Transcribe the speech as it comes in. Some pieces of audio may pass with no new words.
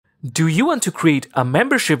Do you want to create a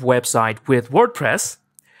membership website with WordPress?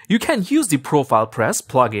 You can use the ProfilePress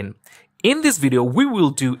plugin. In this video, we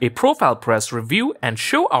will do a ProfilePress review and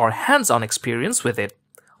show our hands-on experience with it.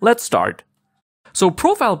 Let's start. So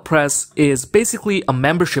ProfilePress is basically a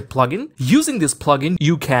membership plugin. Using this plugin,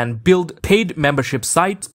 you can build paid membership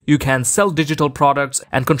sites, you can sell digital products,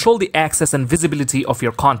 and control the access and visibility of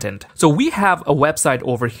your content. So we have a website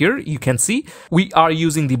over here. You can see we are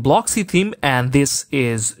using the Blocksy theme, and this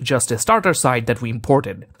is just a starter site that we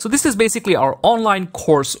imported. So this is basically our online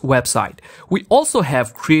course website. We also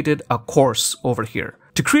have created a course over here.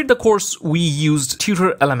 To create the course, we used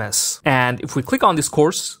Tutor LMS. And if we click on this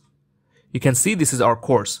course, you can see this is our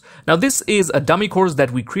course. Now this is a dummy course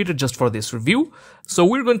that we created just for this review. So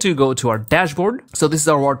we're going to go to our dashboard. So this is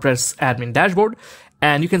our WordPress admin dashboard.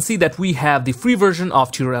 And you can see that we have the free version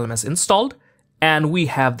of Tutor LMS installed. And we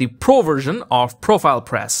have the pro version of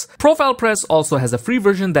ProfilePress. ProfilePress also has a free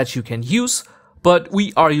version that you can use. But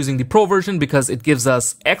we are using the pro version because it gives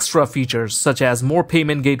us extra features such as more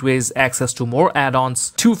payment gateways, access to more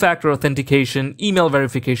add-ons, two-factor authentication, email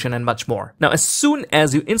verification, and much more. Now, as soon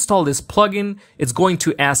as you install this plugin, it's going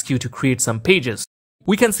to ask you to create some pages.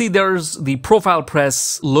 We can see there's the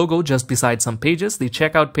ProfilePress logo just beside some pages, the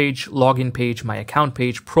checkout page, login page, my account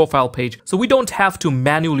page, profile page. So we don't have to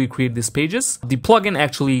manually create these pages. The plugin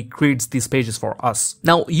actually creates these pages for us.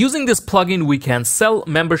 Now, using this plugin, we can sell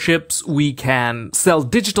memberships, we can sell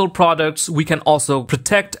digital products, we can also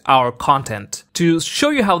protect our content. To show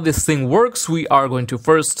you how this thing works, we are going to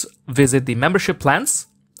first visit the membership plans.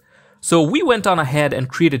 So we went on ahead and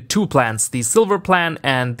created two plans, the silver plan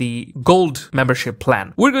and the gold membership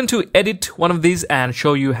plan. We're going to edit one of these and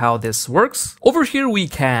show you how this works. Over here, we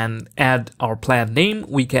can add our plan name.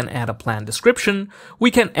 We can add a plan description. We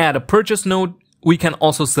can add a purchase note. We can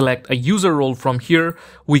also select a user role from here.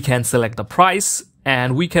 We can select the price,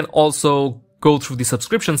 and we can also go through the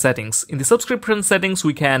subscription settings. In the subscription settings,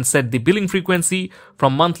 we can set the billing frequency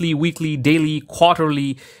from monthly, weekly, daily,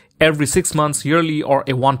 quarterly, every 6 months, yearly, or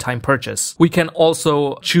a one-time purchase. We can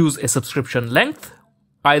also choose a subscription length,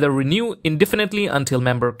 either renew indefinitely until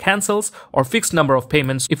member cancels, or fixed number of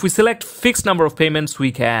payments. If we select fixed number of payments,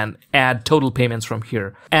 we can add total payments from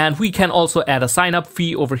here. And we can also add a sign-up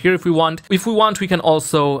fee over here if we want. If we want, we can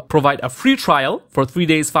also provide a free trial for 3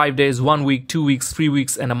 days, 5 days, 1 week, 2 weeks, 3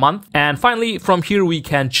 weeks, and a month. And finally, from here, we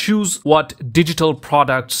can choose what digital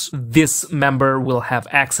products this member will have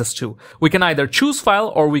access to. We can either choose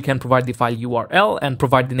file, or we can provide the file URL and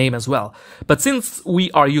provide the name as well. But since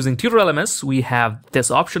we are using Tutor LMS, we have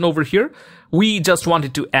this option over here. We just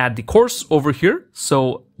wanted to add the course over here.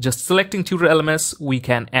 So just selecting Tutor LMS, we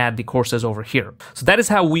can add the courses over here. So that is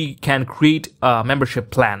how we can create a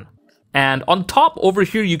membership plan. And on top over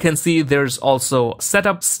here, you can see there's also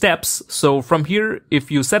setup steps. So from here,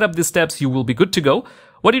 if you set up the steps, you will be good to go.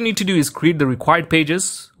 What you need to do is create the required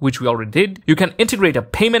pages, which we already did. You can integrate a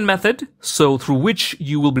payment method, so through which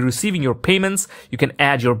you will be receiving your payments. You can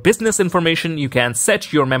add your business information. You can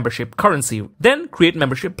set your membership currency, then create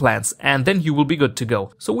membership plans, and then you will be good to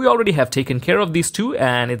go. So we already have taken care of these two,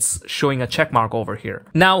 and it's showing a check mark over here.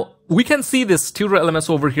 Now, we can see this Tutor LMS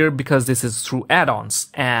over here because this is through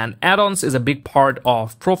add-ons, and add-ons is a big part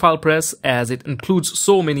of ProfilePress as it includes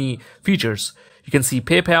so many features. You can see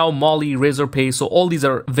PayPal, Molly, Razorpay, so all these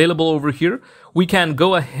are available over here. We can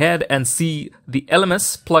go ahead and see the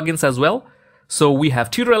LMS plugins as well. So we have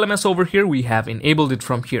Tutor LMS over here. We have enabled it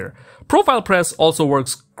from here. ProfilePress also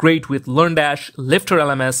works great with LearnDash, Lifter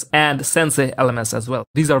LMS, and Sensei LMS as well.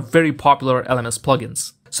 These are very popular LMS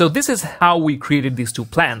plugins. So this is how we created these two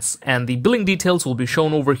plans, and the billing details will be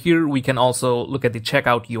shown over here. We can also look at the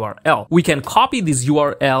checkout URL. We can copy this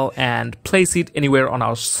URL and place it anywhere on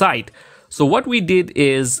our site. So what we did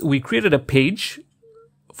is we created a page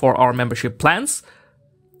for our membership plans.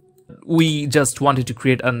 We just wanted to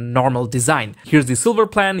create a normal design. Here's the silver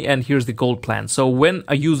plan and here's the gold plan. So when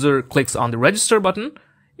a user clicks on the register button,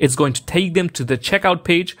 it's going to take them to the checkout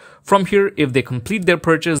page. From here, if they complete their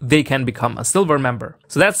purchase, they can become a silver member.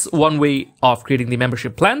 So that's one way of creating the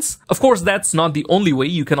membership plans. Of course, that's not the only way.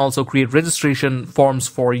 You can also create registration forms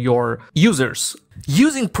for your users.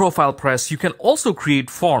 Using ProfilePress, you can also create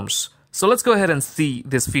forms. So let's go ahead and see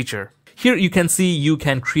this feature. Here you can see you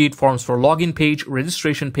can create forms for login page,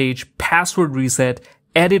 registration page, password reset,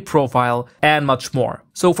 edit profile, and much more.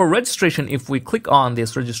 So for registration, if we click on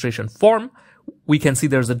this registration form, we can see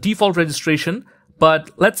there's a default registration,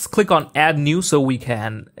 but let's click on add new so we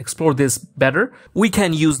can explore this better. We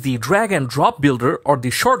can use the drag and drop builder or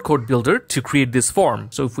the shortcode builder to create this form.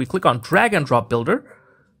 So if we click on drag and drop builder,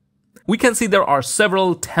 we can see there are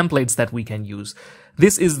several templates that we can use.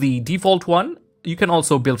 This is the default one. You can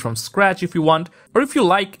also build from scratch if you want, or if you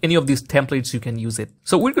like any of these templates, you can use it.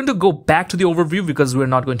 So we're going to go back to the overview because we're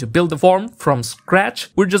not going to build the form from scratch.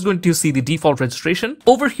 We're just going to see the default registration.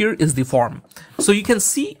 Over here is the form. So you can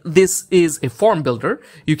see this is a form builder.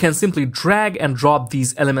 You can simply drag and drop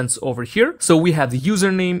these elements over here. So we have the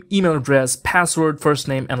username, email address, password, first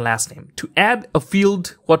name, and last name. To add a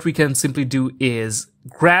field, what we can simply do is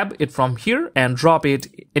grab it from here and drop it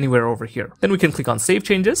anywhere over here. Then we can click on Save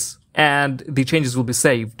Changes, and the changes will be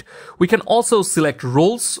saved. We can also select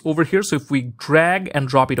roles over here. So if we drag and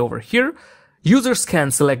drop it over here, users can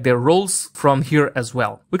select their roles from here as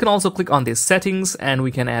well. We can also click on these settings and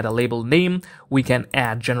we can add a label name. We can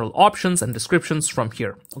add general options and descriptions from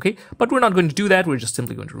here. Okay, but we're not going to do that. We're just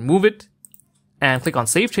simply going to remove it and click on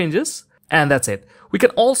Save Changes. And that's it. We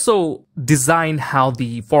can also design how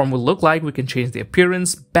the form will look like. We can change the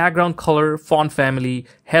appearance, background color, font family,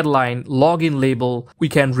 headline, login label. We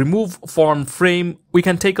can remove form frame. We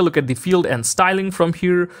can take a look at the field and styling from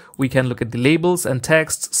here. We can look at the labels and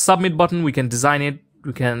text. Submit button, we can design it.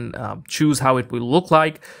 We can choose how it will look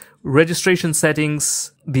like. Registration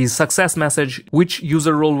settings, the success message, which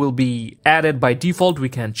user role will be added by default, we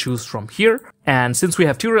can choose from here. And since we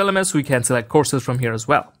have Tutor LMS, we can select courses from here as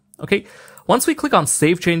well. Okay, once we click on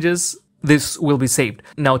Save Changes, this will be saved.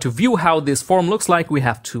 Now to view how this form looks like, we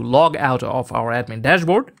have to log out of our admin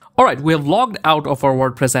dashboard. Alright, we have logged out of our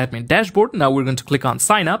WordPress admin dashboard. Now we're going to click on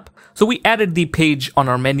Sign Up. So we added the page on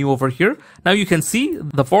our menu over here. Now you can see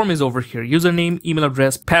the form is over here. Username, email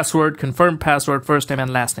address, password, confirm password, first name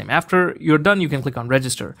and last name. After you're done, you can click on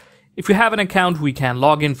Register. If you have an account, we can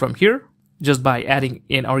log in from here just by adding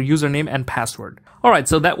in our username and password. Alright,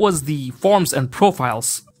 so that was the forms and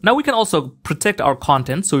profiles. Now we can also protect our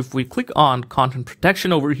content. So if we click on content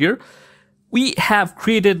protection over here, we have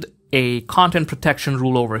created a content protection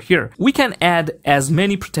rule over here. We can add as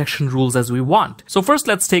many protection rules as we want. So first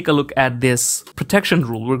let's take a look at this protection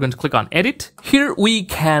rule. We're going to click on Edit. Here we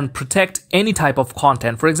can protect any type of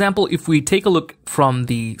content. For example, if we take a look from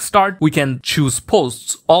the start, we can choose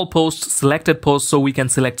posts, all posts, selected posts. So we can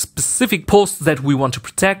select specific posts that we want to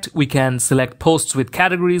protect. We can select posts with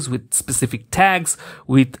categories, with specific tags,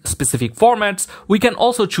 with specific formats. We can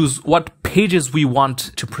also choose what pages we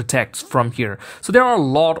want to protect from here. So there are a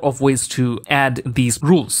lot of ways to add these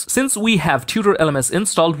rules. Since we have Tutor LMS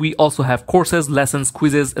installed, we also have courses, lessons,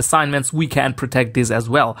 quizzes, assignments. We can protect these as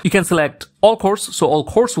well. You can select all course, so all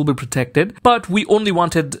course will be protected, but we only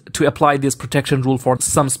wanted to apply this protection rule for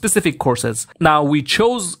some specific courses. Now we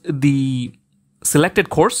chose the selected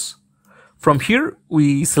course. From here,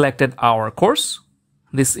 we selected our course.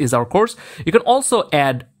 This is our course. You can also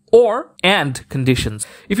add or and conditions.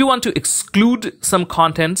 If you want to exclude some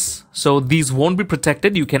contents, so these won't be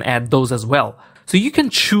protected, you can add those as well. So you can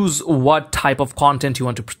choose what type of content you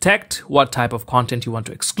want to protect, what type of content you want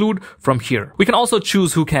to exclude from here. We can also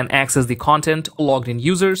choose who can access the content, logged in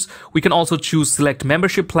users. We can also choose select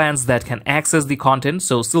membership plans that can access the content.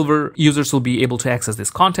 So silver users will be able to access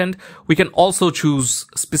this content. We can also choose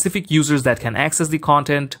specific users that can access the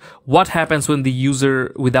content. What happens when the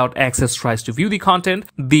user without access tries to view the content?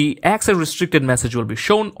 The access restricted message will be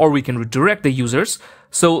shown, or we can redirect the users.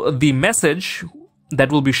 So the message that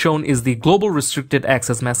will be shown is the global restricted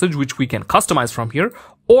access message, which we can customize from here,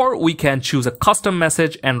 or we can choose a custom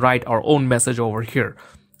message and write our own message over here.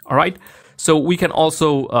 All right. So we can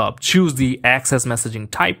also choose the access messaging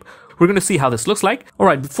type. We're going to see how this looks like. All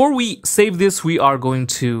right. Before we save this, we are going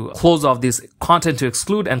to close off this content to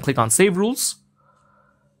exclude and click on Save Rules.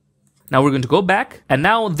 Now we're going to go back, and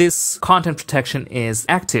now this content protection is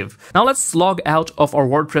active. Now let's log out of our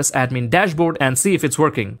WordPress admin dashboard and see if it's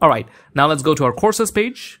working. All right, now let's go to our courses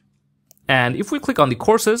page. And if we click on the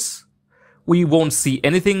courses, we won't see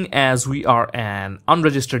anything as we are an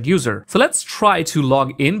unregistered user. So let's try to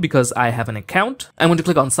log in because I have an account. I'm going to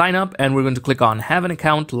click on sign up and we're going to click on have an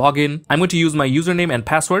account, login. I'm going to use my username and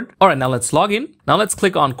password. All right, now let's log in. Now let's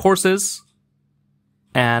click on courses.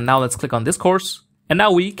 And now let's click on this course. And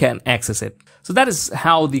now we can access it. So that is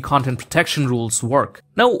how the content protection rules work.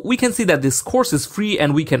 Now we can see that this course is free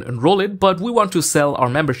and we can enroll it, but we want to sell our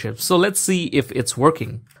membership. So let's see if it's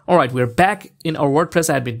working. All right, we're back in our WordPress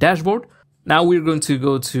admin dashboard. Now we're going to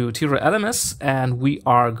go to Tutor LMS and we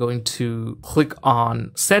are going to click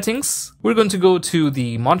on settings. We're going to go to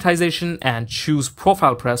the monetization and choose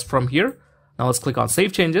ProfilePress from here. Now let's click on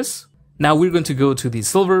save changes. Now we're going to go to the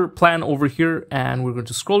silver plan over here and we're going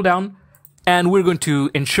to scroll down. And we're going to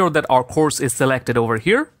ensure that our course is selected over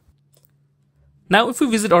here. Now, if we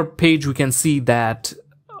visit our page, we can see that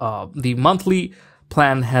the monthly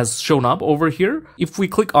plan has shown up over here. If we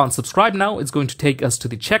click on subscribe now, it's going to take us to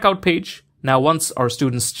the checkout page. Now, once our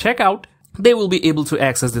students check out, they will be able to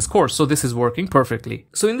access this course. So this is working perfectly.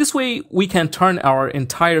 So in this way, we can turn our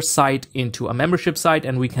entire site into a membership site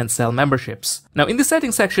and we can sell memberships. Now in the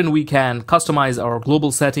settings section, we can customize our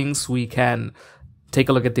global settings. We can take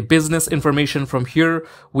a look at the business information from here.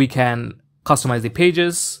 We can customize the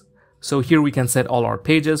pages. So here we can set all our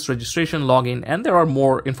pages, registration, login, and there are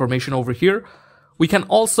more information over here. We can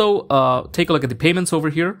also take a look at the payments over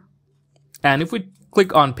here. And if we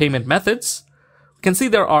click on payment methods, you can see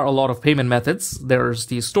there are a lot of payment methods. There's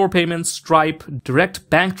the store payments, Stripe, direct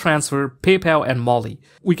bank transfer, PayPal, and Molly.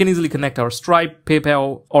 We can easily connect our Stripe,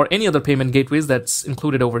 PayPal, or any other payment gateways that's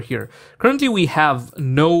included over here. Currently, we have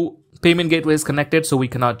no payment gateways connected, so we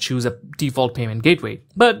cannot choose a default payment gateway.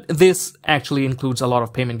 But this actually includes a lot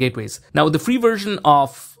of payment gateways. Now, the free version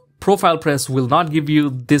of ProfilePress will not give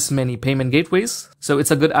you this many payment gateways, so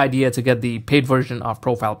it's a good idea to get the paid version of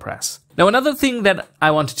ProfilePress. Now, another thing that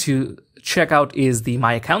I wanted to check out is the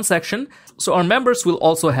My Account section. So our members will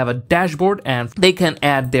also have a dashboard and they can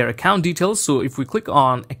add their account details. So if we click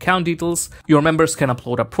on account details, your members can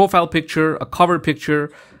upload a profile picture, a cover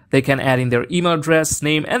picture. They can add in their email address,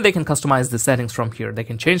 name, and they can customize the settings from here. They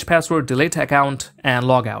can change password, delete account, and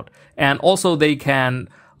log out. And also they can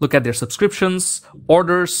look at their subscriptions,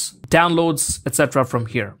 orders, downloads, etc. from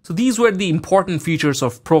here. So these were the important features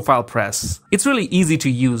of ProfilePress. It's really easy to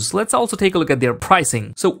use. Let's also take a look at their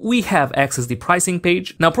pricing. So we have accessed the pricing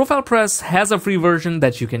page. Now ProfilePress has a free version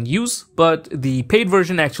that you can use, but the paid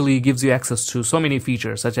version actually gives you access to so many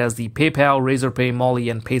features such as the PayPal, Razorpay, Molly,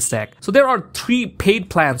 and Paystack. So there are 3 paid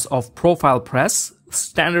plans of ProfilePress: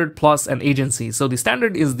 Standard, Plus, and Agency. So the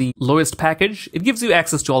Standard is the lowest package. It gives you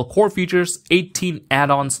access to all core features, 18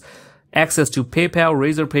 add-ons, access to PayPal,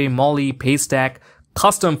 Razorpay, Molly, Paystack,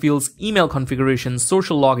 custom fields, email configurations,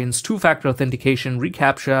 social logins, 2-factor authentication,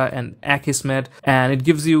 reCAPTCHA, and Akismet. And it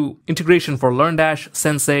gives you integration for LearnDash,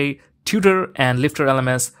 Sensei, Tutor, and Lifter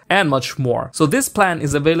LMS, and much more. So this plan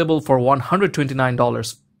is available for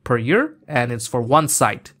 $129 per year, and it's for one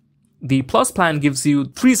site. The Plus plan gives you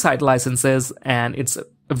 3 site licenses and it's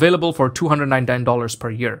available for $299 per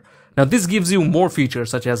year. Now this gives you more features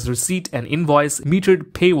such as receipt and invoice,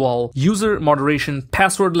 metered paywall, user moderation,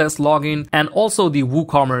 passwordless login, and also the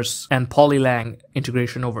WooCommerce and Polylang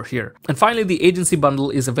integration over here. And finally, the agency bundle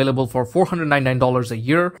is available for $499 a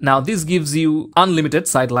year. Now this gives you unlimited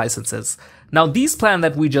site licenses. Now these plans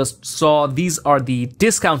that we just saw, these are the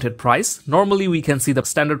discounted price. Normally we can see the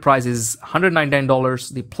standard price is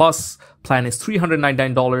 $199, the Plus plan is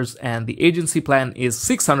 $399, and the agency plan is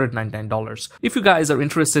 $699. If you guys are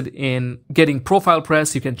interested in getting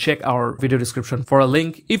ProfilePress, you can check our video description for a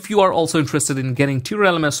link. If you are also interested in getting Tutor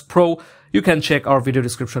LMS Pro, you can check our video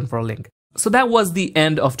description for a link. So that was the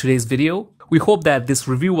end of today's video. We hope that this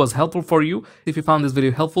review was helpful for you. If you found this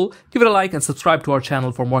video helpful, give it a like and subscribe to our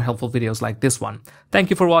channel for more helpful videos like this one. Thank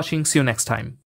you for watching. See you next time.